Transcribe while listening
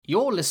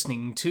You're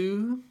listening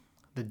to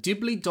the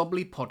Dibbly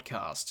Dobbly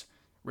Podcast.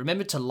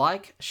 Remember to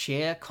like,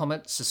 share,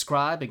 comment,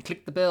 subscribe, and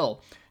click the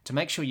bell to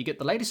make sure you get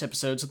the latest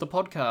episodes of the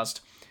podcast.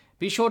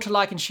 Be sure to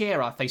like and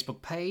share our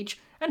Facebook page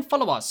and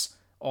follow us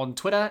on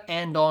Twitter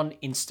and on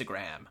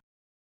Instagram.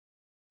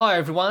 Hi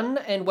everyone,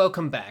 and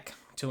welcome back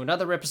to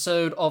another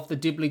episode of the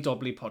Dibbly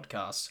Dobbly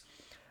Podcast.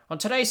 On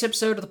today's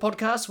episode of the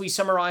podcast, we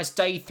summarise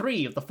Day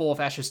 3 of the 4th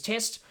Ashes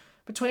Test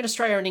between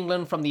Australia and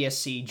England from the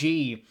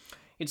SCG.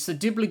 It's the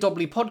Dibbly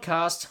Dobbly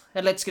Podcast,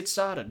 and let's get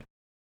started.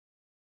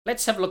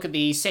 Let's have a look at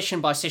the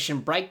session-by-session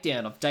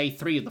breakdown of Day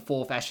 3 of the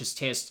 4th Ashes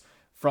Test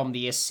from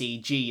the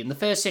SCG. In the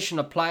first session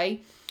of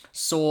play,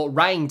 saw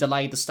rain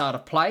delay the start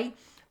of play,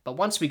 but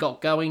once we got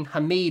going,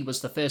 Hamid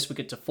was the first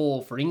wicket to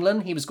fall for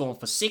England. He was gone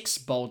for 6,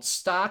 bowled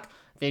Stark,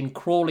 then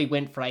Crawley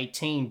went for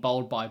 18,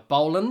 bowled by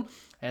Boland,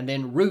 and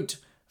then Root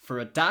for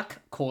a duck,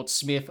 caught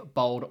Smith,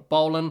 bowled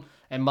Boland,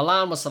 and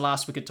Milan was the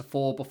last wicket to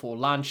fall before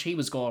lunch. He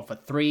was gone for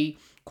 3,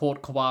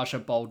 caught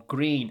Khawaja, bowled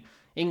Green.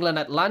 England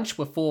at lunch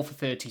were 4 for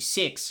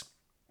 36.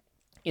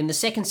 In the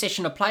second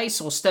session of play,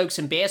 saw Stokes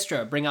and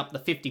Bairstow bring up the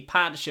 50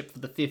 partnership for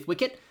the 5th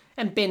wicket,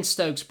 and Ben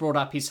Stokes brought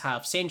up his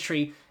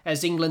half-century,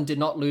 as England did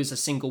not lose a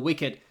single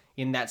wicket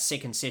in that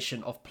second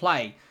session of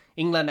play.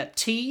 England at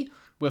tea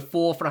were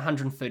 4 for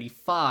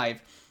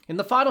 135. In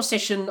the final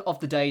session of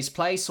the day's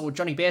play, saw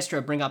Johnny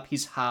Bairstow bring up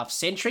his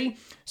half-century.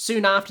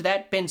 Soon after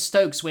that, Ben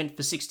Stokes went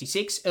for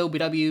 66,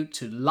 LBW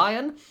to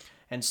Lyon,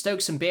 and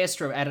Stokes and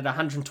Bairstow added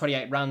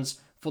 128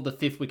 runs for the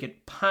 5th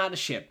wicket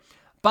partnership.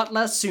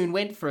 Butler soon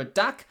went for a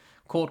duck,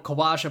 caught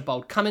Khawaja,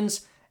 bowled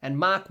Cummins, and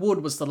Mark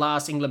Wood was the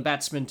last England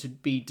batsman to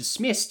be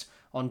dismissed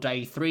on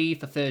Day 3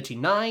 for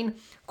 39,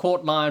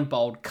 caught Lyon,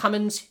 bowled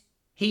Cummins.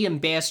 He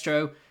and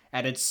Bairstow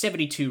added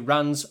 72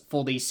 runs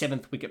for the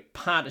 7th wicket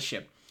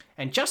partnership.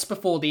 And just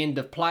before the end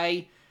of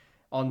play,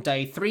 on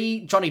Day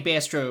 3, Johnny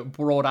Bairstow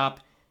brought up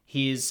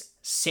his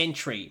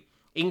century.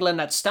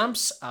 England at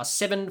stumps are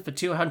 7 for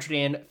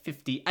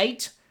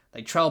 258.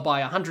 They trail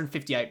by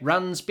 158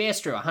 runs.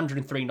 Bairstow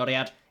 103 not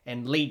out,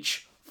 and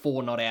Leach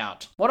 4 not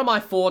out. What are my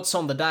thoughts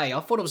on the day? I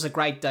thought it was a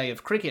great day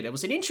of cricket. It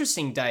was an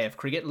interesting day of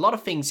cricket. A lot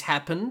of things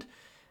happened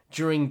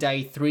during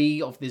Day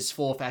 3 of this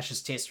 4th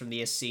Ashes Test from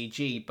the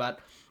SCG, but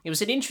it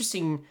was an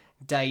interesting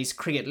day's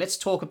cricket. Let's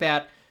talk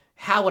about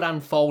how it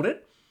unfolded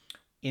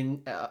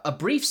in a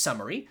brief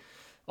summary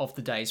of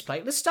the day's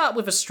play. Let's start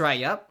with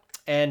Australia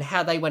and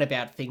how they went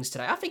about things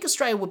today. I think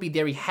Australia would be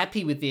very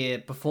happy with their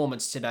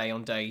performance today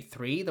on Day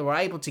 3. They were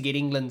able to get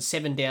England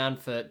 7 down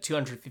for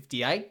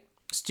 258,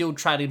 still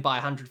trailing by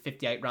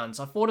 158 runs.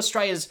 I thought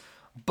Australia's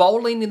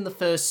bowling in the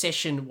first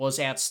session was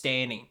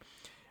outstanding.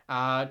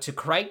 To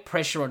create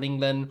pressure on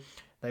England,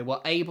 they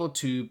were able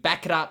to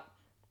back it up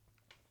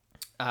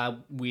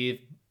with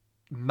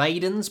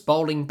maidens,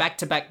 bowling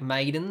back-to-back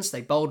maidens.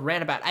 They bowled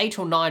around about 8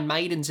 or 9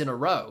 maidens in a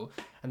row,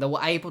 and they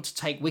were able to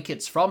take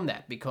wickets from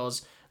that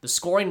because the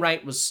scoring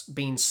rate was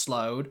being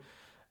slowed.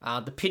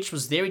 The pitch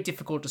was very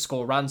difficult to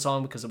score runs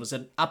on because it was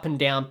an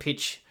up-and-down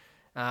pitch.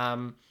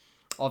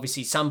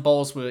 Obviously, some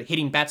balls were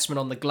hitting batsmen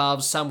on the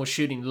gloves, some were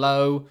shooting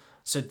low,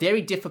 so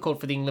very difficult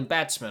for the England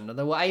batsmen. And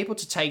they were able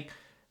to take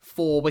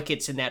 4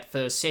 wickets in that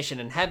first session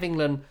and have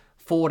England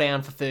 4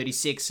 down for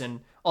 36 and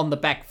on the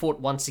back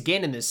foot once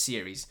again in this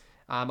series.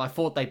 I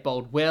thought they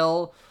bowled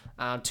well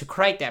to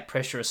create that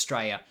pressure,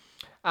 Australia.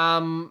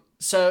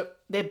 So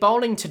their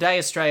bowling today,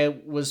 Australia,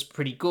 was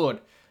pretty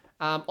good.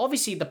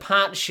 Obviously, the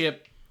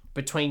partnership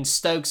between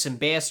Stokes and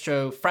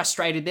Bairstow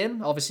frustrated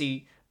them.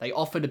 Obviously, they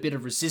offered a bit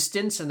of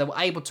resistance and they were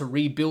able to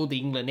rebuild the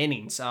England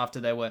innings after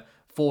they were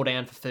 4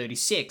 down for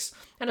 36.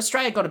 And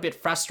Australia got a bit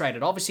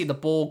frustrated. Obviously, the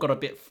ball got a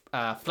bit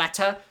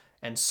flatter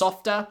and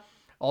softer.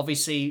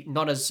 Obviously,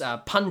 not as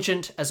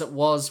pungent as it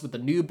was with the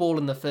new ball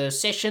in the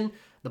first session.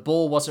 The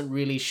ball wasn't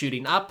really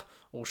shooting up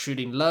or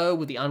shooting low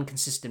with the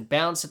inconsistent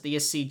bounce at the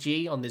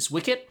SCG on this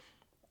wicket.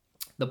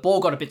 The ball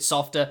got a bit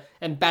softer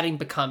and batting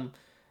become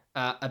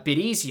a bit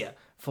easier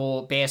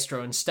for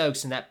Bairstow and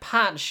Stokes in that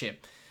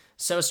partnership.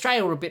 So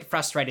Australia were a bit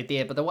frustrated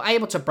there, but they were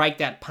able to break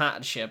that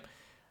partnership.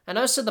 And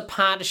also the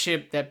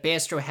partnership that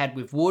Bairstow had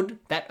with Wood,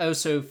 that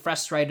also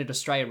frustrated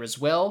Australia as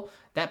well.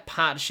 That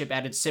partnership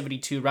added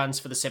 72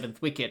 runs for the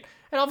 7th wicket.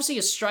 And obviously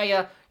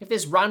Australia, if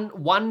there's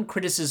one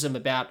criticism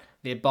about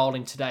their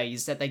bowling today,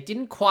 is that they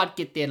didn't quite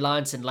get their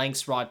lines and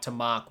lengths right to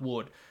Mark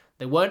Wood.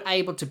 They weren't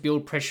able to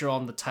build pressure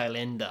on the tail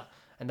ender.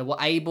 And they were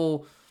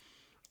able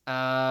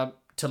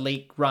to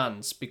leak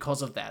runs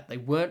because of that. They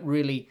weren't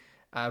really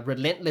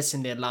relentless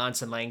in their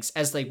lines and lengths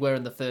as they were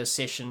in the first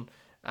session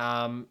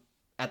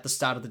at the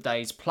start of the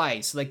day's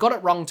play. So they got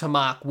it wrong to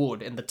Mark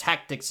Wood and the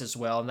tactics as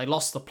well, and they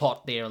lost the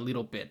plot there a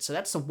little bit. So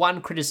that's the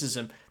one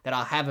criticism that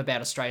I have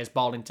about Australia's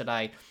bowling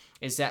today,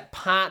 is that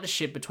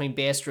partnership between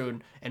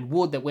Bairstow and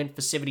Wood that went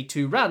for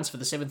 72 runs for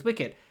the 7th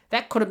wicket.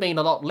 That could have been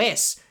a lot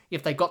less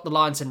if they got the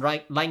lines and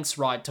lengths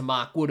right to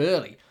Mark Wood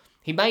early.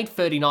 He made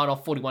 39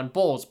 off 41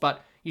 balls,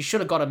 but you should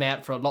have got him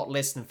out for a lot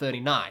less than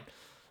 39.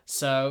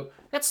 So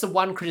that's the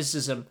one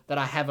criticism that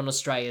I have on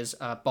Australia's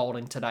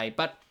bowling today.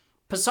 But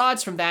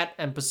besides from that,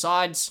 and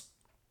besides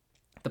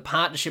the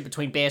partnership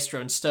between Bairstow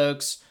and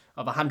Stokes,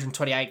 of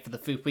 128 for the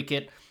 5th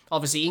wicket.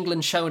 Obviously,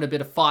 England showing a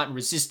bit of fight and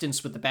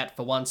resistance with the bat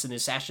for once in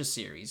this Ashes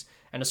series,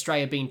 and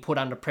Australia being put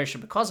under pressure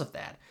because of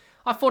that.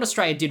 I thought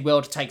Australia did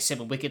well to take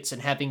 7 wickets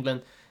and have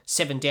England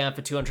 7 down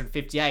for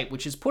 258,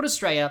 which has put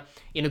Australia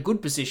in a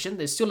good position.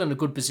 They're still in a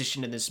good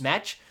position in this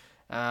match.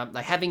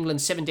 They have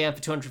England 7 down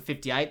for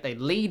 258. They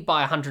lead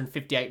by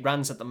 158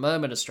 runs at the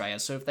moment, Australia.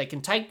 So if they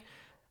can take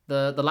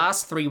the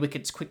last 3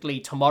 wickets quickly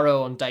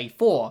tomorrow on day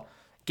 4,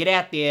 get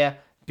out there,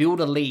 build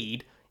a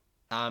lead,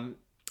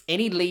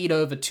 any lead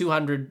over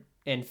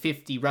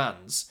 250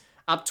 runs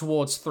up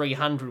towards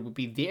 300 would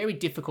be very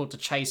difficult to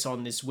chase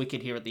on this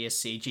wicket here at the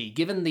SCG,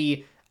 given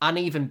the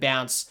uneven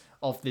bounce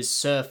of this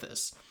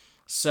surface.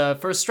 So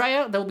for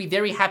Australia, they'll be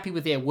very happy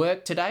with their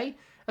work today.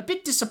 A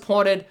bit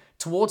disappointed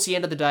towards the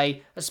end of the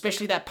day,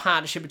 especially that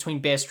partnership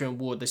between Bairstow and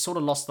Wood. They sort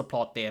of lost the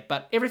plot there.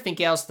 But everything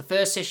else, the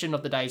first session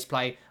of the day's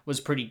play was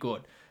pretty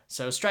good.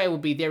 So Australia will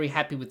be very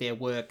happy with their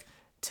work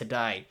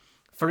today.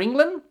 For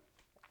England,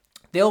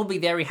 they'll be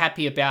very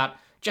happy about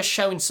just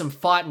showing some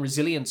fight and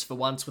resilience for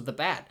once with the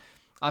bat.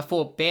 I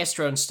thought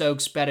Bairstow and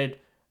Stokes batted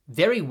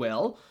very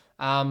well.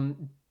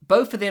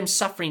 Both of them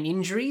suffering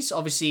injuries.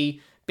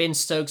 Obviously, Ben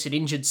Stokes had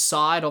injured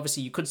side.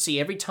 Obviously, you could see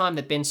every time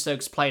that Ben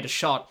Stokes played a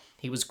shot,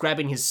 he was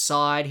grabbing his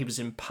side, he was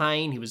in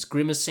pain, he was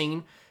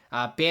grimacing.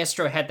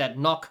 Bairstow had that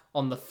knock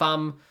on the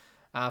thumb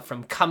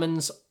from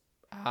Cummins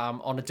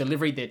on a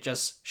delivery that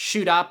just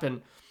shoot up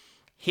and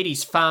hit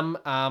his thumb.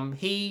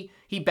 He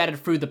batted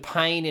through the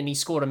pain and he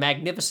scored a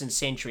magnificent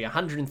century.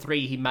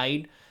 103 he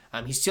made.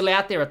 He's still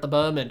out there at the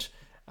moment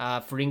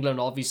for England,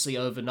 obviously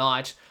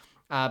overnight.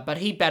 But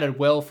he batted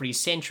well for his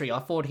century. I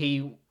thought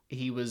he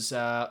was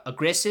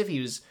aggressive.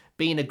 He was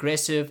being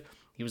aggressive.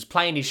 He was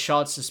playing his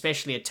shots,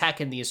 especially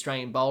attacking the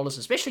Australian bowlers,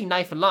 especially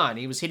Nathan Lyon.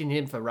 He was hitting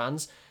him for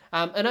runs.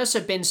 And also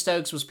Ben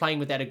Stokes was playing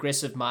with that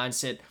aggressive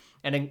mindset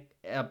and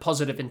a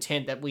positive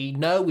intent that we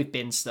know with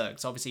Ben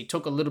Stokes. Obviously, it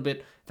took a little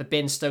bit for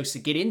Ben Stokes to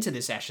get into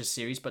this Ashes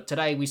series, but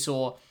today we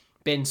saw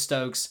Ben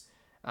Stokes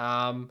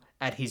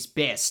at his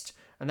best,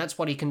 and that's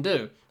what he can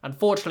do.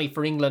 Unfortunately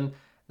for England,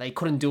 they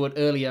couldn't do it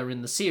earlier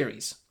in the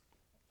series.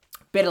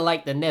 Better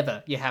late than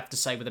never, you have to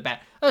say, with the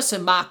bat.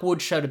 Also, Mark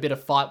Wood showed a bit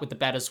of fight with the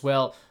bat as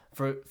well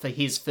for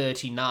his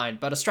 39,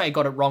 but Australia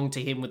got it wrong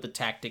to him with the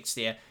tactics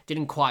there.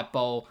 Didn't quite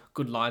bowl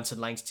good lines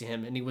and lengths to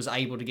him, and he was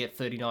able to get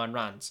 39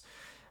 runs.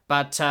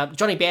 But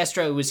Johnny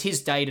Bairstow, it was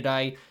his day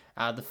today.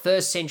 The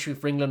first century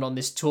for England on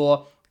this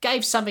tour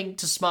gave something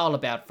to smile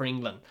about for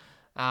England.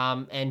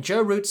 And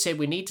Joe Root said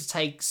we need to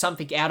take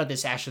something out of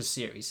this Ashes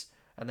series.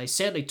 And they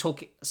certainly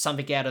took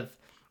something out of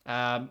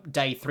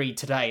day 3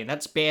 today. And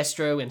that's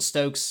Bairstow and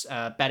Stokes'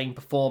 batting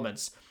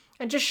performance.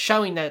 And just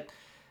showing that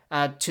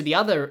to the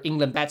other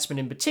England batsmen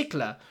in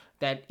particular,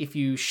 that if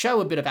you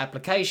show a bit of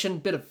application,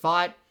 bit of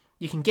fight,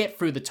 you can get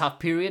through the tough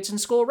periods and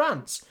score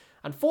runs.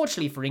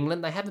 Unfortunately for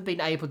England, they haven't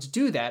been able to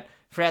do that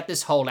throughout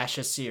this whole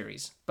Ashes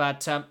series.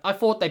 But I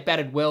thought they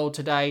batted well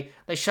today.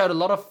 They showed a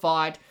lot of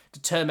fight,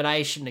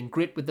 determination and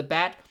grit with the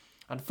bat.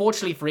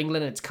 Unfortunately for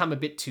England, it's come a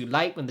bit too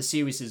late when the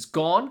series is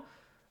gone.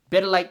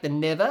 Better late than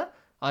never,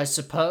 I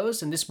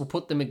suppose, and this will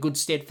put them in good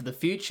stead for the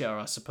future,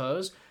 I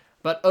suppose.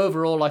 But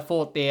overall, I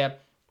thought their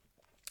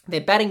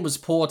batting was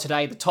poor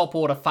today, the top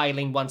order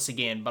failing once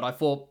again. But I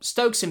thought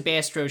Stokes and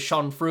Bairstow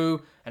shone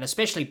through, and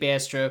especially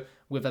Bairstow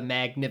with a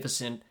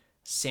magnificent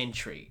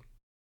century.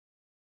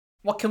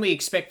 What can we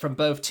expect from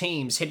both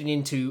teams heading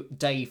into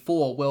day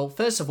 4? Well,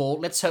 first of all,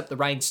 let's hope the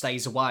rain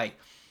stays away.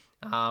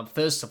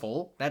 First of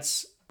all,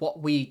 that's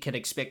what we can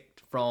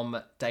expect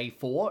from day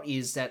 4,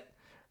 is that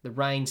the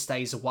rain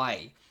stays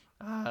away.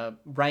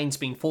 Rain's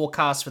been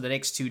forecast for the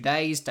next 2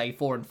 days, day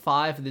 4 and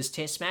 5 of this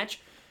test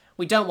match.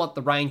 We don't want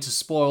the rain to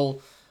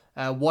spoil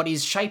what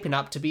is shaping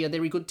up to be a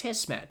very good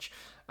test match.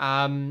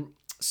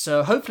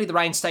 So hopefully the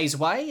rain stays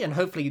away and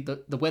hopefully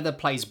the weather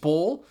plays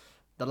ball.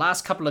 The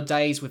last couple of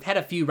days, we've had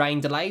a few rain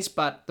delays,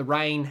 but the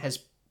rain has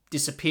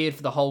disappeared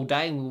for the whole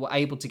day and we were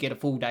able to get a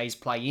full day's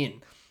play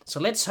in. So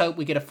let's hope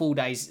we get a full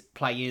day's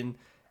play in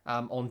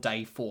on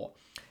day 4.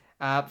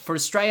 For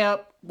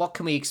Australia, what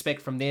can we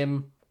expect from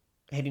them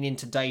heading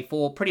into day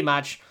 4? Pretty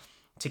much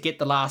to get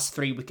the last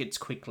 3 wickets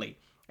quickly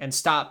and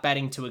start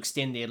batting to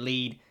extend their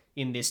lead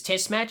in this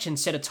test match and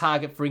set a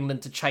target for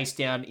England to chase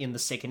down in the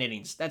second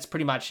innings. That's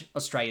pretty much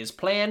Australia's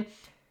plan.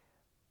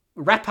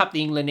 Wrap up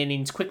the England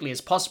innings quickly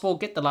as possible,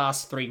 get the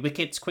last 3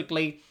 wickets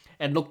quickly,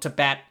 and look to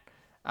bat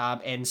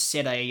and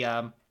set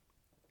a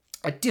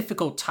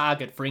difficult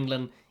target for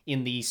England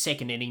in the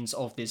second innings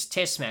of this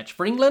test match.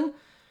 For England,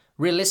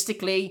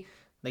 realistically,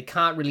 they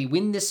can't really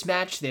win this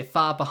match. They're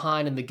far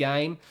behind in the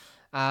game.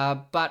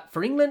 But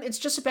for England, it's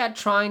just about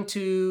trying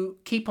to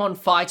keep on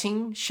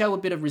fighting, show a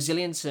bit of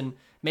resilience and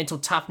mental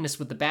toughness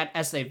with the bat,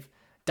 as they've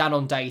done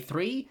on day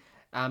 3.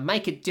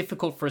 Make it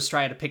difficult for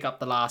Australia to pick up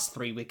the last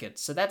 3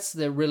 wickets. So that's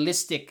the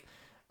realistic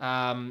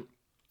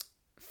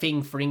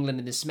thing for England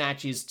in this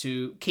match, is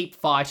to keep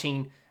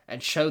fighting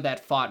and show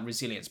that fight and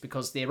resilience,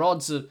 because their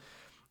odds of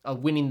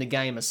winning the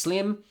game are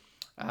slim.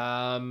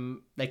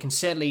 They can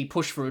certainly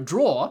push for a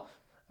draw,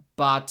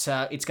 but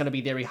it's going to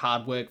be very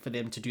hard work for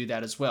them to do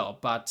that as well.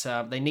 But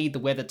they need the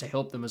weather to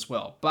help them as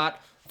well. But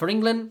for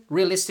England,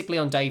 realistically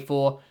on day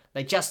 4,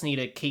 they just need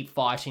to keep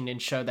fighting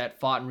and show that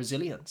fight and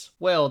resilience.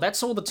 Well,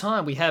 that's all the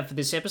time we have for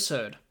this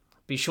episode.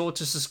 Be sure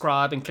to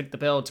subscribe and click the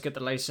bell to get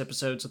the latest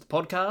episodes of the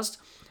podcast,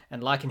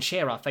 and like and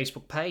share our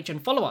Facebook page,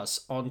 and follow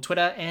us on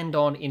Twitter and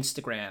on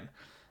Instagram.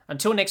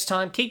 Until next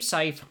time, keep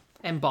safe,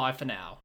 and bye for now.